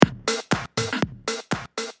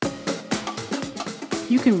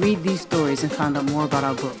You can read these stories and find out more about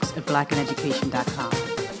our books at blackineducation.com.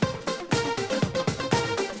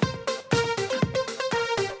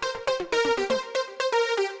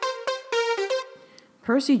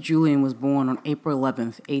 Percy Julian was born on April 11,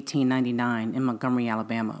 1899, in Montgomery,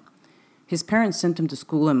 Alabama. His parents sent him to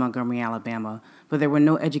school in Montgomery, Alabama, but there were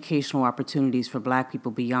no educational opportunities for black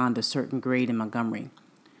people beyond a certain grade in Montgomery.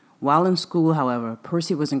 While in school, however,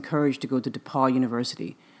 Percy was encouraged to go to DePaul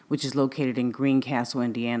University, which is located in Greencastle,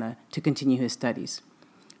 Indiana, to continue his studies.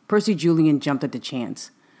 Percy Julian jumped at the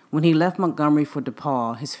chance. When he left Montgomery for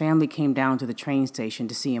DePaul, his family came down to the train station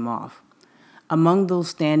to see him off. Among those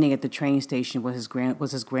standing at the train station was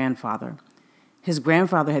his grandfather. His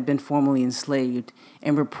grandfather had been formerly enslaved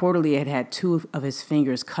and reportedly had had 2 of his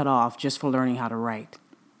fingers cut off just for learning how to write.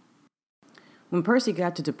 When Percy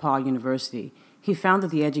got to DePaul University, he found that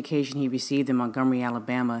the education he received in Montgomery,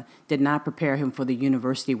 Alabama, did not prepare him for the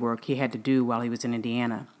university work he had to do while he was in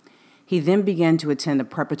Indiana. He then began to attend a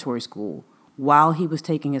preparatory school while he was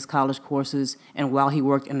taking his college courses and while he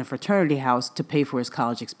worked in a fraternity house to pay for his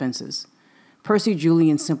college expenses. Percy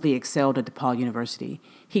Julian simply excelled at DePaul University.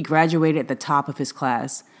 He graduated at the top of his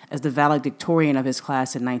class as the valedictorian of his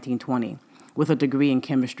class in 1920 with a degree in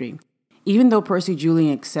chemistry. Even though Percy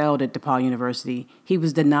Julian excelled at DePaul University, he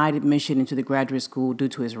was denied admission into the graduate school due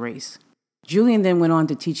to his race. Julian then went on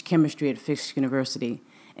to teach chemistry at Fisk University,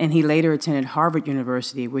 and he later attended Harvard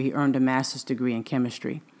University, where he earned a master's degree in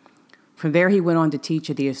chemistry. From there, he went on to teach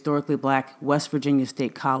at the historically black West Virginia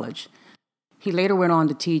State College. He later went on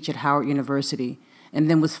to teach at Howard University,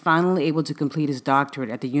 and then was finally able to complete his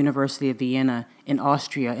doctorate at the University of Vienna in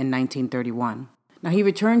Austria in 1931. Now, he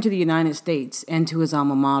returned to the United States and to his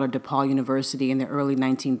alma mater, DePaul University, in the early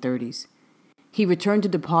 1930s. He returned to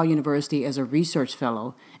DePaul University as a research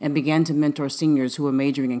fellow and began to mentor seniors who were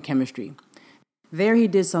majoring in chemistry. There he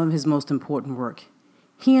did some of his most important work.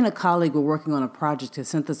 He and a colleague were working on a project to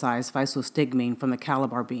synthesize physostigmine from the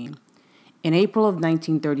calabar bean. In April of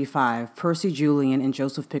 1935, Percy Julian and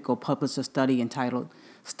Joseph Pickle published a study entitled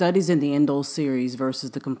Studies in the Indole Series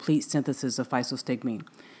versus the Complete Synthesis of Physostigmine.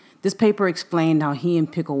 This paper explained how he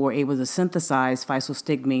and Pickle were able to synthesize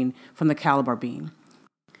physostigmine from the calabar bean.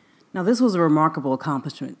 Now, this was a remarkable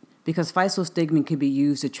accomplishment because physostigmine could be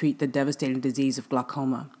used to treat the devastating disease of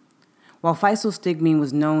glaucoma. While physostigmine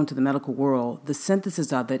was known to the medical world, the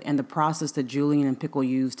synthesis of it and the process that Julian and Pickle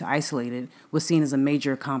used to isolate it was seen as a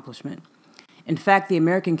major accomplishment. In fact, the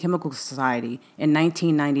American Chemical Society in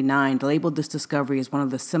 1999 labeled this discovery as one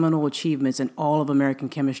of the seminal achievements in all of American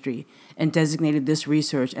chemistry and designated this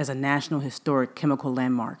research as a National Historic Chemical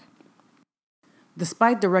Landmark.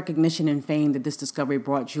 Despite the recognition and fame that this discovery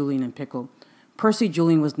brought Julian and Pickle, Percy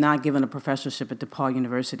Julian was not given a professorship at DePaul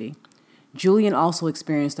University. Julian also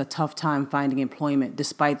experienced a tough time finding employment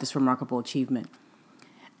despite this remarkable achievement.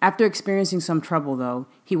 After experiencing some trouble, though,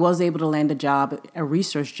 he was able to land a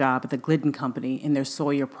research job at the Glidden Company in their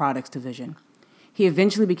Sawyer Products division. He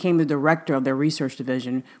eventually became the director of their research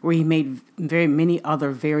division, where he made many other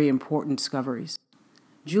very important discoveries.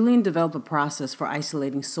 Julian developed a process for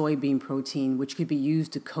isolating soybean protein, which could be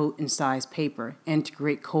used to coat and size paper and to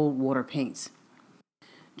create cold water paints.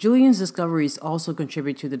 Julian's discoveries also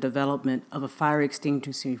contribute to the development of a fire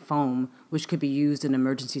extinguishing foam, which could be used in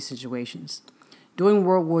emergency situations. During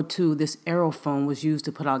World War II, this aerofoam was used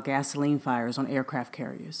to put out gasoline fires on aircraft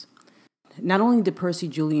carriers. Not only did Percy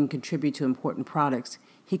Julian contribute to important products,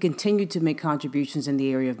 he continued to make contributions in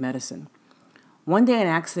the area of medicine. One day, an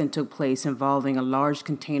accident took place involving a large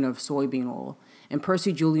container of soybean oil, and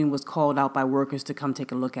Percy Julian was called out by workers to come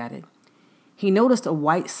take a look at it. He noticed a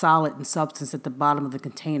white solid and substance at the bottom of the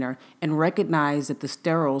container and recognized that the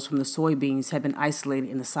sterols from the soybeans had been isolated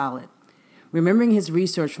in the solid. Remembering his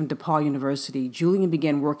research from DePaul University, Julian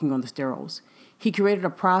began working on the sterols. He created a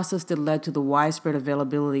process that led to the widespread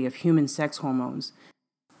availability of human sex hormones.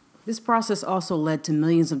 This process also led to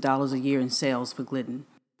millions of dollars a year in sales for Glidden.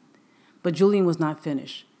 But Julian was not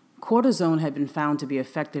finished. Cortisone had been found to be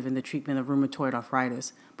effective in the treatment of rheumatoid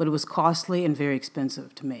arthritis, but it was costly and very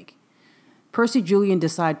expensive to make. Percy Julian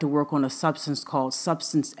decided to work on a substance called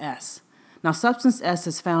Substance S. Now, Substance S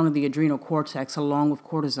is found in the adrenal cortex along with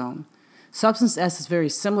cortisone. Substance S is very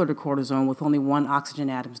similar to cortisone with only 1 oxygen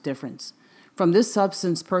atom's difference. From this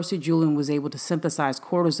substance, Percy Julian was able to synthesize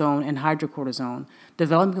cortisone and hydrocortisone,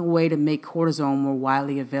 developing a way to make cortisone more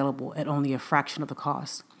widely available at only a fraction of the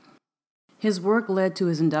cost. His work led to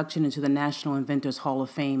his induction into the National Inventors Hall of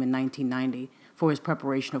Fame in 1990 for his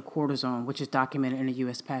preparation of cortisone, which is documented in a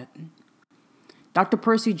U.S. patent. Dr.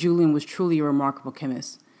 Percy Julian was truly a remarkable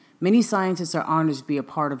chemist. Many scientists are honored to be a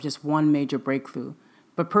part of just one major breakthrough,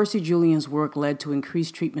 but Percy Julian's work led to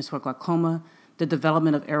increased treatments for glaucoma, the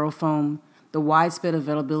development of aerofoam, the widespread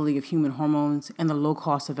availability of human hormones, and the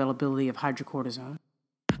low-cost availability of hydrocortisone.